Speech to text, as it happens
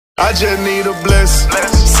I just need a blessing.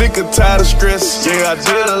 Sick and tired of stress. Yeah, I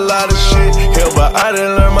did a lot of shit. Hell, but I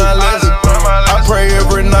didn't learn my lesson. I pray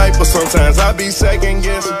every night, but sometimes I be second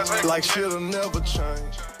guessing. Like shit'll never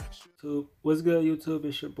change. So what's good, YouTube?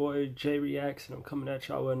 It's your boy Jay Reacts, and I'm coming at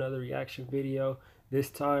y'all with another reaction video.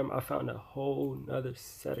 This time I found a whole nother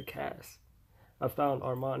set of casts. I found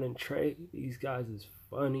Armon and Trey. These guys is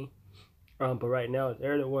funny. But right now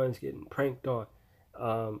they're the ones getting pranked on.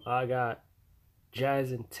 I got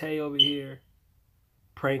Jazz and Tay over here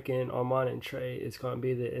pranking Armon and Trey. It's gonna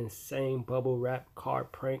be the insane bubble wrap car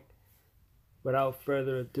prank. Without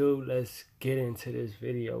further ado, let's get into this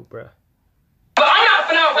video, bruh. But I'm not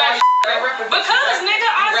finna rap because nigga,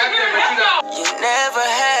 I you never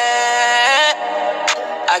had.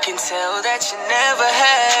 I can tell that you never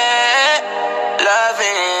had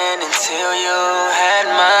loving until you had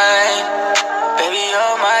mine. Baby,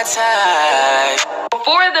 you're my type.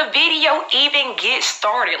 Before the video even gets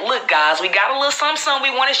started, look guys, we got a little something we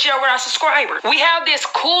want to share with our subscribers. We have this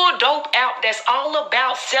cool dope app that's all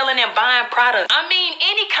about selling and buying products. I mean,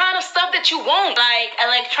 any kind of stuff that you want, like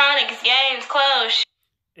electronics, games, clothes.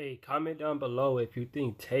 Hey, comment down below if you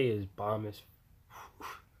think Tay is bomb as.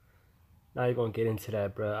 Now you're gonna get into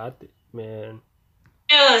that, bro. Man.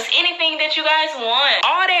 Anything that you guys want.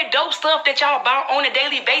 All that dope stuff that y'all buy on a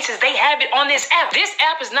daily basis, they have it on this app. This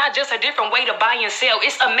app is not just a different way to buy and sell.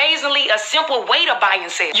 It's amazingly a simple way to buy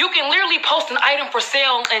and sell. You can literally post an item for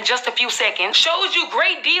sale in just a few seconds. Shows you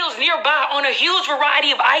great deals nearby on a huge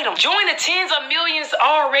variety of items. Join the tens of millions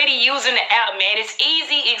already using the app, man. It's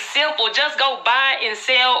easy, it's simple. Just go buy and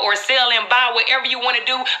sell or sell and buy whatever you want to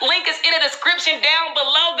do. Link is in the description down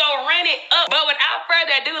below. Go run it up. But without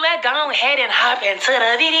further ado, let's go ahead and hop into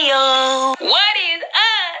the video. What is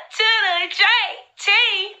up to the JT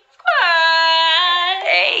Squad?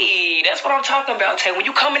 Hey, that's what I'm talking about, Tay. When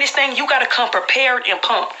you come in this thing, you gotta come prepared and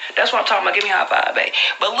pumped. That's what I'm talking about. Give me a high five, babe.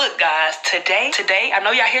 But look, guys, today, I know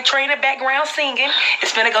y'all hear Trey in the background singing.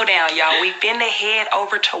 It's finna go down, y'all. We finna head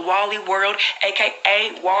over to Wally World,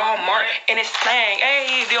 aka Walmart, and it's thing.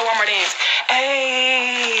 Hey, do a Walmart dance.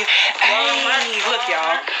 Hey, look,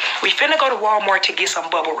 y'all. We finna go to Walmart to get some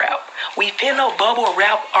bubble wrap. We finna bubble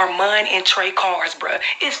wrap Armon and Trey cars, bruh.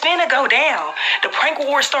 It's finna go down. The prank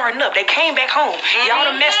war starting up. They came back home. Y'all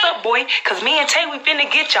done messed up, boy. Cause me and Tay, we finna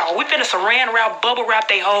get y'all. We finna saran wrap, bubble wrap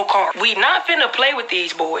they whole car. We not finna play with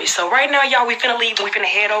these boys. So right now, y'all, we finna leave. We finna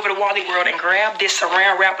head over to Wally World and grab this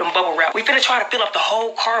saran wrap and bubble wrap. We finna try to fill up the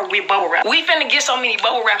whole car with bubble wrap. We finna get so many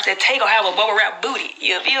bubble wraps that Tay gonna have a bubble wrap booty.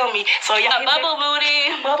 You feel me? So y'all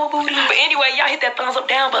bubble booty. But anyway, y'all hit that thumbs up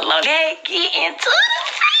down below. Let's get into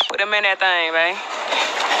it. Put them in that thing, man.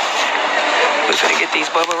 We finna get these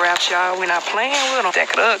bubble wraps, y'all. We not playing with them.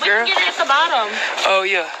 Stack it up, girl. Get it at the bottom. Oh,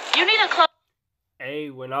 yeah. You need a close. Hey,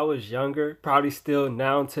 when I was younger, probably still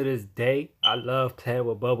now to this day, I love playing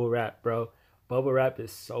with bubble wrap, bro. Bubble wrap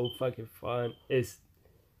is so fucking fun. I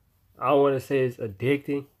don't want to say it's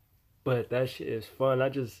addicting, but that shit is fun. I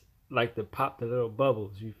just like to pop the little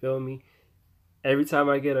bubbles, you feel me? Every time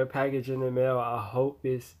I get a package in the mail, I hope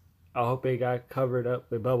it got covered up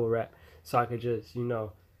with bubble wrap so I could just, you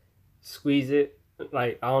know, squeeze it.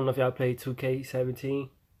 Like, I don't know if y'all play 2K17.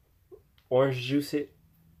 Orange juice it.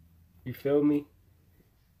 You feel me?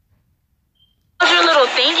 How's your little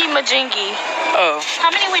thingy majingy? Oh. How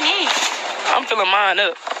many we need? I'm filling mine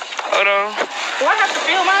up. Hold on. Do I have to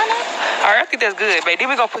fill mine up? All right, I think that's good, babe. Then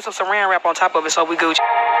we're going to put some saran wrap on top of it so we Gucci.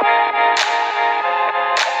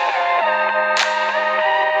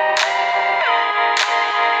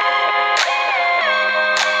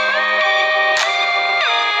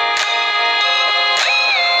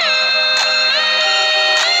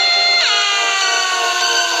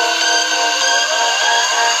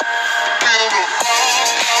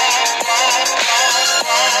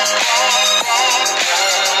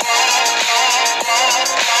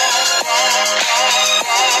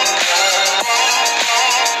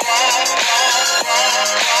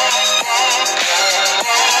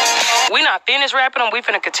 We not finished wrapping them. We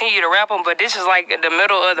finna continue to wrap them, but this is like the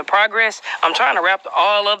middle of the progress. I'm trying to wrap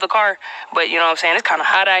all of the car, but you know what I'm saying? It's kind of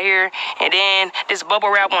hot out here, and then this bubble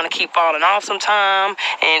wrap want to keep falling off sometime,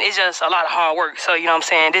 and it's just a lot of hard work. So you know what I'm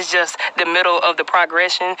saying? This is just the middle of the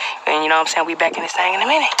progression, and you know what I'm saying? We back in this thing in a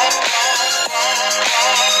minute.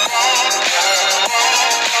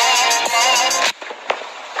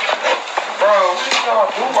 Bro,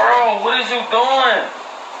 what is you doing?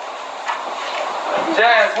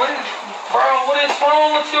 Jazz, what is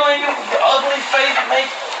wrong with you and your ugly face, mate?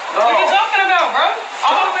 What are you talking about, bro?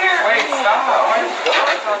 I'm over here. Wait, stop.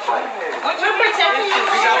 What you pretending you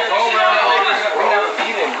doing? We gotta go, bro. We gotta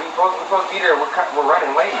be there. We're supposed to be there. We're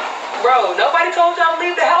running late. Bro, nobody told y'all to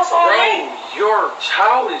leave the house you're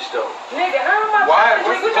childish though. Nigga, how am I? Why?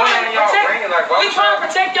 What's the point in y'all bringing? Like, why? We trying to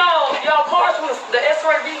protect y'all cars from the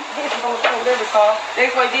SRV vision, whatever it's called.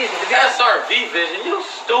 That's what it is. SRV vision? You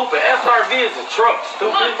stupid. SRV is a truck,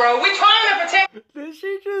 stupid. Look, bro, we trying to protect. Did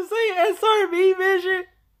she just say SRV vision?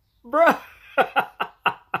 Bruh.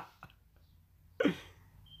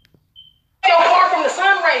 Your car from the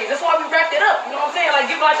sun rays. That's why we wrapped it up. You know what I'm saying? Like,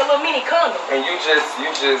 give it like a little mini condom. And you just.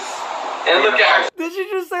 And look at her. Did she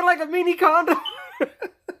just say like a mini condom?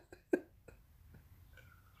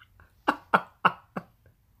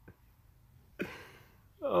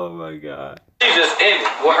 Oh my god. She just in it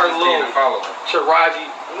with her little Taraji.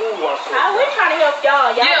 We're trying to help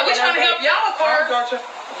y'all. Yeah, we're trying to help y'all cars.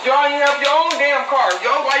 Y'all ain't have your own damn car.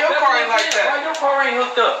 Why your car ain't like that? Why your car ain't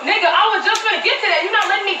hooked up? Nigga, I was just gonna get to that. You're not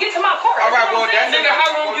letting me get to my car. Alright, well, that nigga, how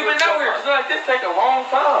long you been out here? It's like this take a long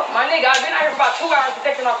time. My nigga, I've been out here for about 2 hours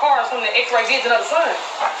protecting our cars from the X-ray vision of the sun.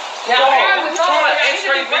 Now, I'm trying to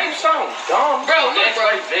X-ray vision. Dumb. Bro, look, bro.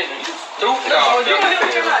 X-ray vision. You stupid. Bro, you don't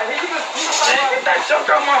hear me. Here, you get that junk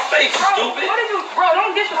out my face, stupid. What did you, bro?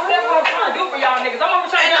 Don't disrespect what I'm trying to do for y'all niggas. I'm over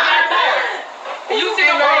trying to get my car. And you see,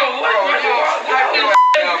 bro, bro,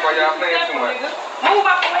 y'all playing too much. Move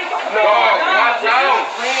out the way. No, watch out.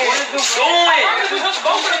 What is you doing?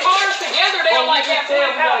 Go for the cars together. They don't like that. We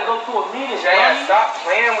gotta go to a meeting. Jay, stop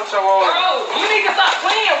playing with your own. Bro, you need to stop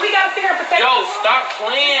playing. We gotta sit here and protect. Yo, stop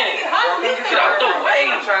playing. Get out the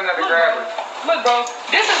way. I'm trying not to grab her. Look, bro,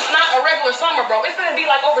 this is not a regular summer, bro. It's gonna be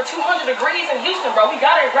like over 200 degrees in Houston, bro. We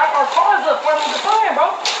gotta wrap our cars up for the sun,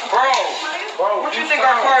 bro. Bro, what you think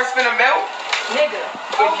our car's finna melt? Nigga,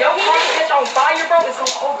 if your car gets on fire, bro, it's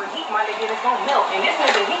gonna overheat, my nigga, and it's gonna melt. And this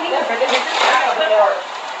nigga, he needs to protect his car.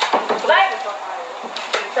 Black is on fire.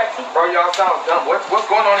 Bro, y'all sound dumb. What's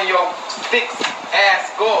going on in your thick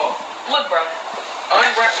ass skull? Look, bro.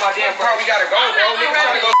 Unwrap my damn car. We gotta go, bro. We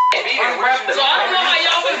gotta go. So I don't know how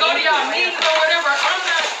y'all would go to y'all meetings or whatever. I'm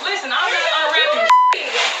not unwrapping.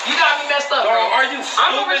 You got me messed up, bro. Are you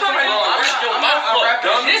stupid? Listen, I'm not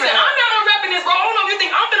unwrapping this, bro. I don't know if you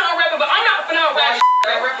think I'm finna unwrap it, but I'm not finna unwrap it.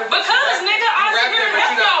 Because, nigga, I sit here and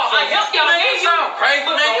help y'all. I help y'all. I did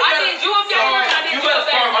you if y'all weren't. I did you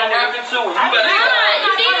if y'all weren't. Unwrapping too. You I'm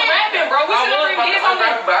not unwrapping, bro. We should have been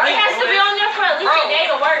It has to be on there for at least a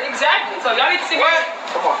day to work. Exactly. So y'all need to see what?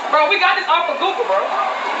 Come on. Bro, we got this off of Google, bro.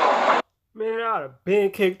 Man, I'd have been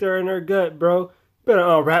kicked her in her gut, bro. Better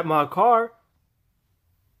unwrap my car.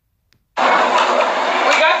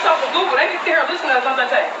 We got this off of Google. They need to hear listen to us something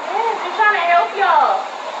say. We're trying to help y'all.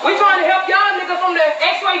 We trying to help y'all niggas from the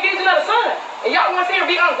X-ray vision of the sun. And y'all want to sit here and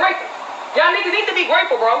be ungrateful. Y'all niggas need to be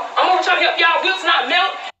grateful, bro. I'm over trying to help y'all wheels not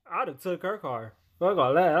melt. I'd have took her car. Fuck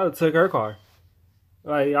all that. I'd have took her car.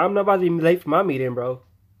 Like, I'm not about to be late for my meeting, bro.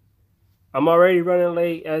 I'm already running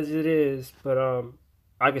late as it is, but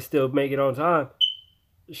I can still make it on time.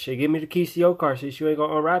 Shit, give me the keys to your car since you ain't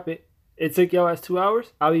gonna unwrap it. It took y'all 2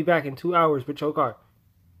 hours. I'll be back in 2 hours with your car.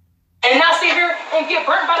 And now sit here and get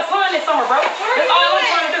burnt by the sun this summer, bro. That's all I'm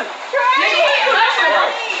trying to do. Nigga, what you laughing, bro?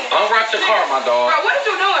 Unwrap the car, my dog. Bro, what are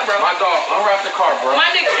you doing, bro? My dog, unwrap the car, bro. My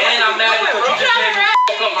nigga, and I'm mad because you just made me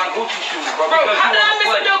fuck up my Gucci shoes, bro. Bro, how did I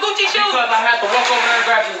miss your Gucci shoes? Because I had to walk over there and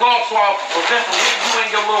grab these golf swabs to prevent from hitting you and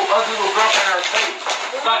your little ugly little girlfriend in her face.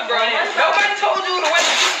 Stop, bro. Nobody told you to wear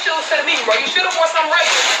the Gucci shoes to the meeting, bro. You should have worn some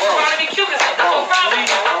regular. You're trying to be cute and stuff. That's no problem.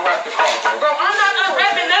 Please unwrap the car, bro. Bro, I'm not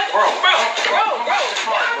unwrapping nothing. Bro.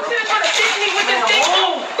 I'm sitting trying to stick me with this thing.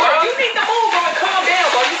 Bro, you need to move, bro, and calm down,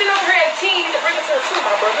 bro. You sit over here at 10, you need to bring it to a 2,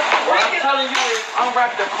 my brother. What I'm telling you is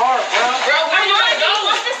unwrap the car, bro. Bro, where you Do you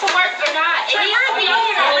going? want this to work or not? It needs to be on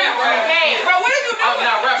your Hey, bro, what are you doing? I'm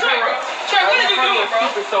not wrapping her up. Trey, what are you doing,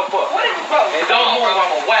 bro? Stupid self up. What are you, bro? And don't move,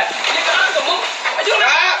 I'm a whack. Nigga, I'm the move. You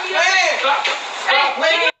Stop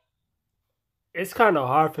playing. It's kind of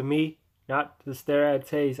hard for me not to stare at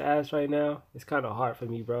Tay's ass right now. It's kind of hard for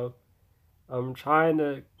me, bro. I'm trying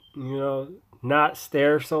to, you know, not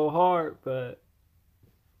stare so hard, but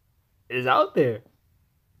it's out there.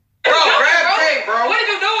 Bro, grab Trey, bro. What are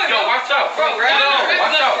you doing, Yo, watch out. Bro, grab it.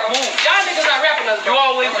 Watch out. Move. Y'all niggas not rapping us, bro. You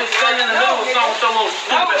always just stand in the middle of something with your little No,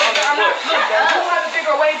 stupid nigga, I'm not. Look, bro, you have to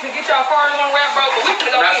figure a way to get y'all cars on rap, bro, but we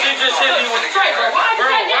finna go Now, in. she just hit me with the Trey, bro, why Bro,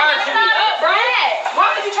 you why is trying to wrap me up, bro?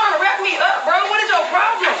 Why are you trying to wrap me up, bro? What is your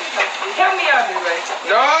problem? Help me out here, man.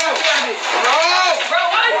 No. Bro,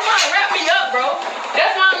 why are you trying to wrap me up, bro?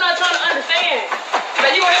 That's why I'm not trying to understand.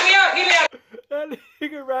 Man, you gonna help me out? Give me out. That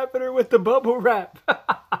nigga rapping her with the bubble wrap.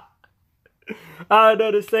 I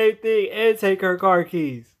know the same thing and take her car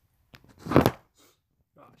keys. Oh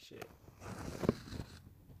shit.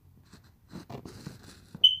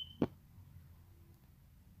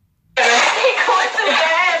 Get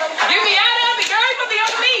me out of it, girl. You gonna be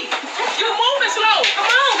on me. You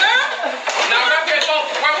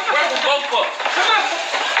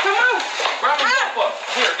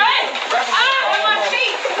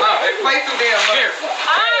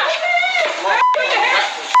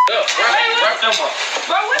them up.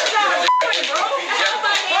 Bro, what y'all doing, bro?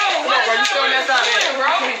 Bro, you still on that side, bro?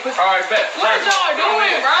 All right, bet. What y'all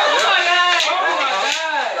doing, bro? Oh my God.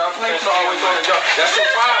 Y'all play so always on the jump. That's your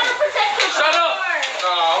problem. Shut up.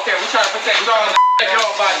 Okay, we try to protect y'all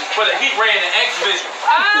body for the heat ray and the X vision.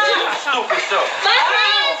 Stupid stuff.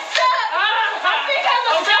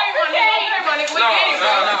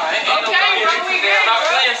 Stop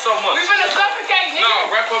playing so much. We finna suffocate, nigga. No,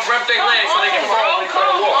 rep their legs so they can fall when they go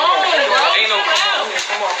to walk. Ain't no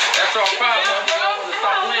come on. That's our problem.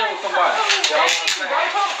 Stop playing with somebody.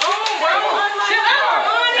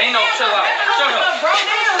 Ain't no chill out. Shut up.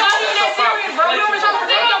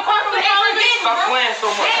 Stop playing so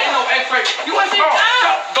much. Ain't no X-ray. You want to see?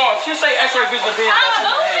 Dog, she say X-ray vision being.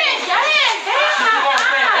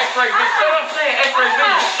 X-ray vision. Shut up saying X-ray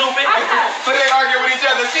vision, stupid. So they argue with each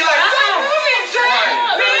other. She like,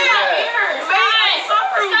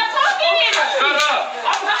 Shut up.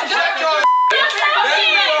 shut your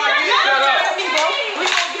We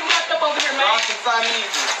gonna get wrapped up over here, man. Oh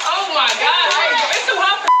my God. It's too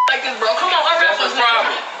hot like this, bro. Come on, unwrap us, man.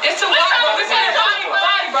 It's too hot, bro. This ain't body for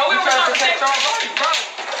body, bro. We trying to protect our body, bro.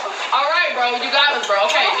 All right, bro. You got us, bro.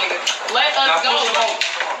 Okay, nigga. Let us go, bro.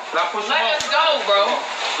 Let us go, bro.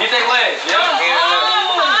 Get their legs, yeah?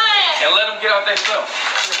 And let them get out their stuff.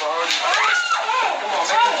 Come on,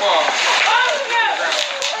 make them fall.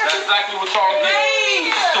 That's exactly what y'all get.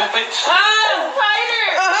 Stupid.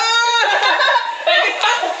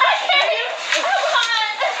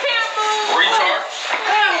 Retard.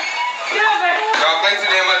 Y'all play too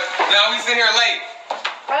damn much. Now we sitting here late.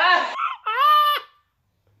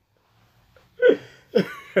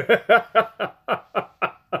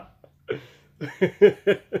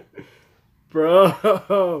 Bro.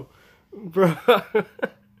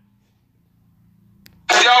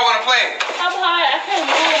 Y'all want to play? I'm hot. I can't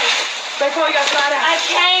move. Back home, you gotta slide out. I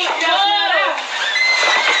can't move.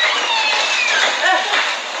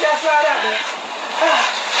 You gotta slide out, man.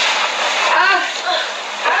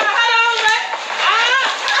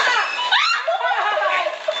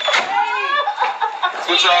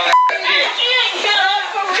 What y'all did? Get up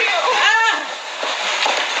for real.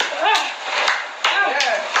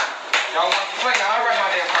 Y'all want to play? Now I write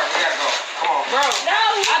my damn part. We gotta go. Come on. Bro, No,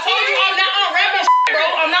 I told you I'm not unwrapping bro.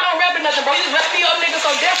 I'm not unwrapping nothing, bro. You just wrap me up, nigga,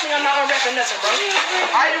 so definitely I'm not unwrapping nothing, bro.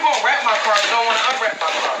 How you gonna wrap my car? You don't want to unwrap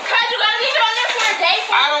my car. Cause you gotta leave it on there for a day.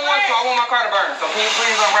 I don't want to. I want my car to burn. So can you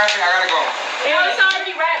please unwrap it? I gotta go. It's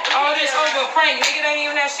already wrapped. All this over a prank, nigga. It ain't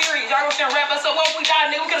even that serious. Y'all gonna sit and wrap us up. What if we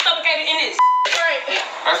die, nigga? We could've suffocated in this. Right.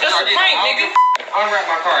 That's Just what a y'all prank, get. nigga. Unwrap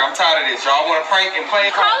my car. I'm tired of this. Y'all want to prank and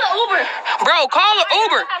play? Call an Uber. Bro, call an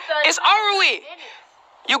Uber. It's over with.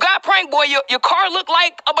 You got prank, boy. Your car looked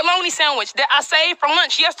like a bologna sandwich that I saved from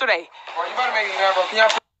lunch yesterday. Bro, you better make me mad, bro. Can y'all?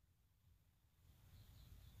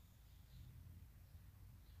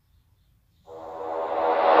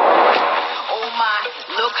 Oh my,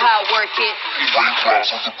 look how I work it.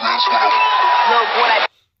 Look what I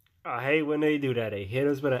I hate when they do that. They hit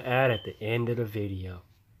us with an ad at the end of the video.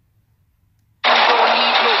 don't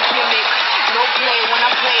need no gimmick. No play when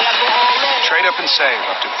I play, I go all in. Trade up and save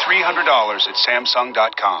up to $300 at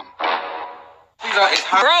Samsung.com. It's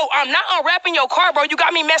hot. Bro, I'm not unwrapping your car, bro. You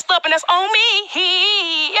got me messed up, and that's on me.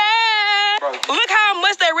 Yeah. Bro. Look how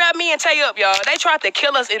much they wrap me and Tay up, y'all. They tried to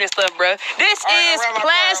kill us in this stuff, bro. This right, is wrap my car.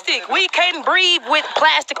 plastic. We can't breathe with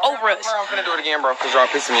plastic over us. I'm finna do it again, bro, because y'all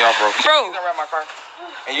pissing me off, bro. Bro. You unwrap my car.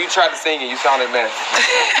 And you tried to sing it. You sounded mad.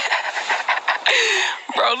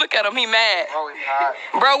 Bro, look at him. He mad. Bro, it's hot.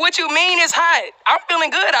 Bro, what you mean it's hot? I'm feeling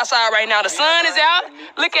good outside right now. The sun is out.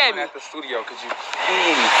 Look at me. At the studio, could you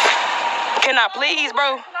please? Can I please,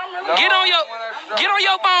 bro? Get on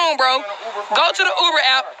your phone, bro. Go to the Uber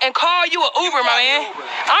app and call you an Uber, my man.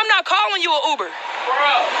 I'm not calling you an Uber.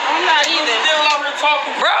 Bro, I'm not either. still over here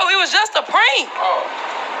talking. Bro, it was just a prank. Oh.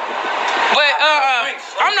 But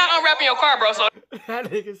I'm not unwrapping your car, bro. So That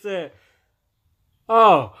nigga said,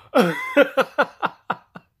 oh.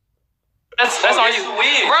 that's on you.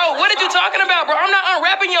 Weird. Bro, what are you talking about, bro? I'm not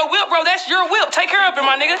unwrapping your whip, bro. That's your whip. Take care of it,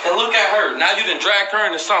 my nigga. And look at her. Now you done dragged her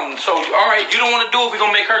into something. So, all right, you don't want to do it. We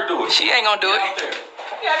gonna make her do it. She ain't gonna do Get out it. there.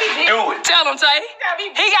 Yeah, Do it. Tell him, Tay.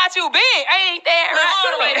 He got you big. Ain't that right?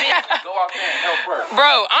 Go out there and help her.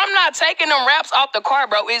 Bro, I'm not taking them wraps off the car,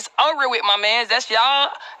 bro. It's over with, my man. That's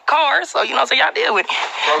y'all car, so you know, so y'all deal with it.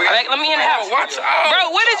 Bro, we Let me in the house. Watch out.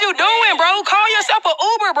 Bro, what is you doing, bro? Call yourself an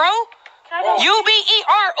Uber, bro.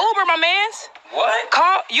 UBER Uber, my mans. What?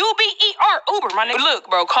 Call UBER Uber, my nigga. Look,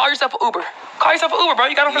 bro, call yourself an Uber. Call yourself an Uber, bro.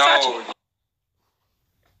 You got on Versace. No.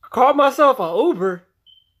 Call myself a Uber?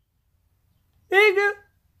 Nigga,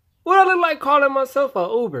 what I look like calling myself a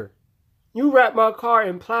Uber? You wrap my car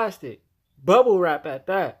in plastic. Bubble wrap at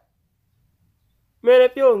that. Man,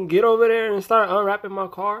 if you don't get over there and start unwrapping my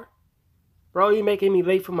car, bro, you making me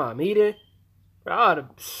late for my meeting. Bro, I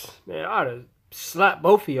ought to slap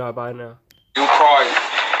both of y'all by now. You cry.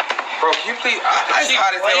 Bro, can you please? It's hot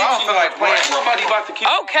as hell. I don't feel like playing. Somebody about to keep.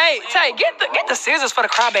 Okay, Tay, get the scissors for the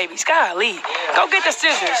crybabies. Golly, go get the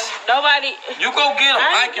scissors. Nobody. You go get them.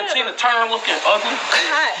 I can see the turn looking ugly.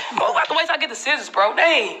 Move out the way so I get the scissors, bro.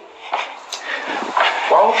 Dang.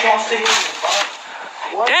 Why would y'all say this?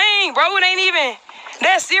 Dang, bro, it ain't even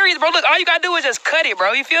that serious, bro. Look, all you gotta do is just cut it,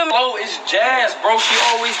 bro. You feel me? Bro, it's Jazz, bro. She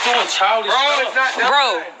always doing childish stuff. It's not that.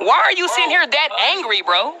 Bro, why are you sitting here that angry,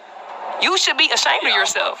 bro? You should be ashamed of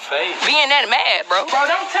yourself. Being that mad, bro. Bro,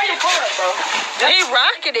 don't tear your car up, bro. He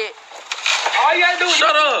rocking it. All you gotta do is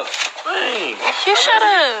Shut up. Dang. You shut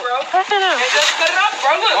up. Cut it up. just cut it up,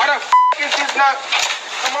 bro. Look. Why the is this not?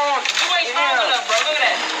 Come on. You ain't strong enough, bro. Look at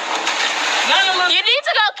that. You need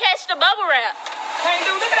to go catch the bubble wrap. Can't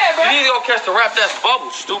do. Look at that, bro. You need to go catch the wrap that's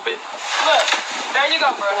bubble, stupid. Look. There you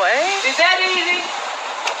go, bro. What? Is that easy?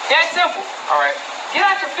 That simple. All right. Get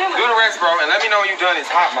out your feelings. Do the rest, bro, and let me know when you're done. It's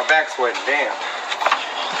hot. My back's sweating. Damn.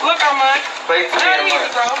 Look, Armon. Play the Not damn easy,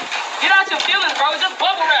 much. bro. Get out your feelings, bro. It's just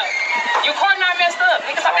bubble wrap. Your car not messed up.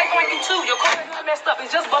 Niggas, stop acting like you too. Your car is not messed up.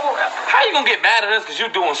 It's just bubble wrap. How you gonna get mad at us because you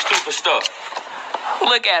doing stupid stuff?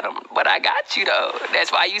 Look at him. But I got you, though.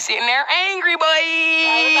 That's why you sitting there angry, boy.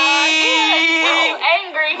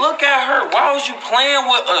 Angry. Look at her. Why was you playing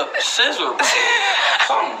with a scissor, bro?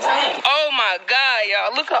 Something wrong. Oh, my God,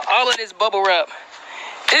 y'all. Look at all of this bubble wrap.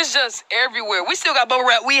 It's just everywhere. We still got bubble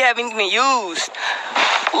wrap we haven't even used.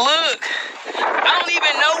 Look. I don't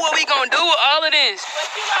even know what we gonna do with all of this. What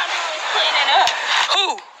you gonna do is clean it up. Who?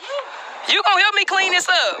 You gonna help me clean this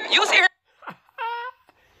up? You see her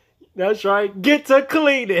That's right. Get to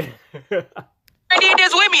cleaning. did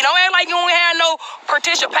this with me. Don't act like you don't have no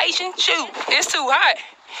participation. Shoot, it's too hot.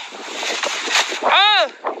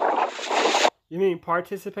 You mean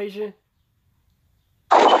participation?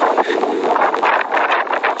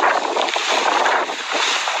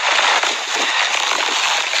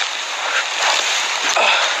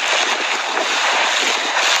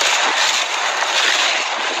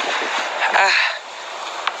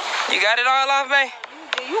 You got it all off, man?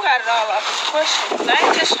 You got it all off. It's a question. I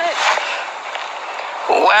ain't just straight.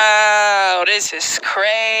 Wow, this is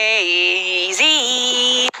crazy.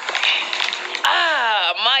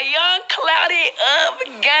 My young clouded up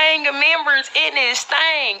gang members in this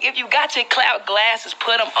thing. If you got your cloud glasses,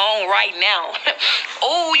 put them on right now.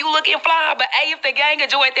 Oh, you looking fly. But hey, if the gang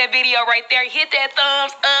enjoyed that video right there, hit that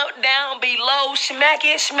thumbs up, down below. Smack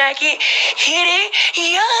it, hit it,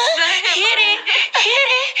 yeah, hit it.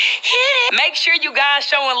 Make sure you guys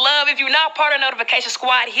showing love. If you're not part of Notification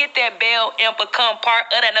Squad, hit that bell and become part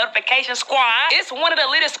of the Notification Squad. It's one of the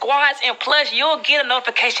latest squads, and plus you'll get a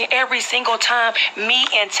notification every single time me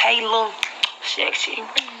and Taylor sexy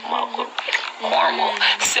normal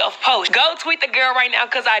self-post. Go tweet the girl right now,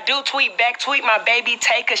 because I do tweet back. Tweet my baby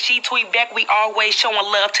Tay, because she tweet back. We always showing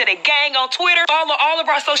love to the gang on Twitter. Follow all of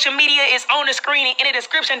our social media is on the screen and in the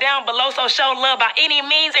description down below, so show love by any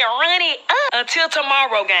means and run it up. Until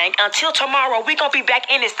tomorrow, gang. Until tomorrow, we gonna be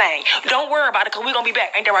back in this thing. Don't worry about it, because we gonna be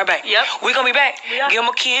back. Ain't that right, babe? Yep. We gonna be back. Yep. Give him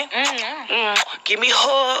a kid. Give me a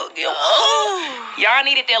hug. Give him a hug. Y'all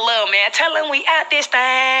needed that love, man. Tell them we out this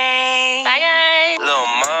thing. Bye, guys. Little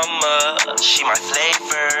mama, she my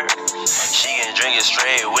flavor. She can drink it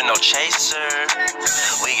straight with no chaser.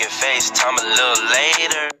 We can FaceTime a little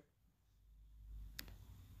later.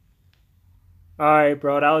 Alright,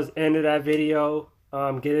 bro, that was the end of that video.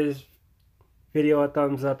 Give this video a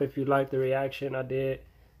thumbs up if you liked the reaction I did.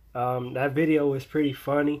 That video was pretty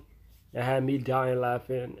funny. It had me dying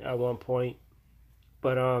laughing at one point.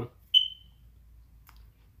 But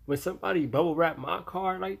when somebody bubble wrap my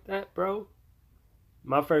car like that, bro,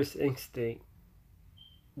 my first instinct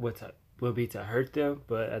would be to hurt them,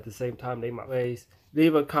 but at the same time, they my ways.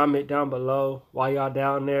 Leave a comment down below while y'all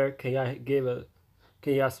down there. Can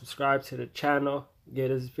y'all subscribe to the channel? Give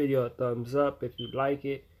this video a thumbs up if you like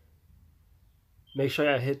it. Make sure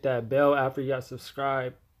y'all hit that bell after y'all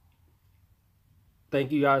subscribe.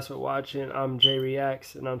 Thank you guys for watching. I'm Jay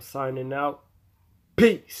Reacts, and I'm signing out.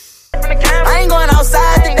 Peace. I ain't going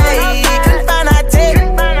outside today. Couldn't find our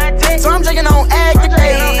tech, so I'm drinking on egg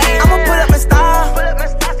today. I'ma put up a star.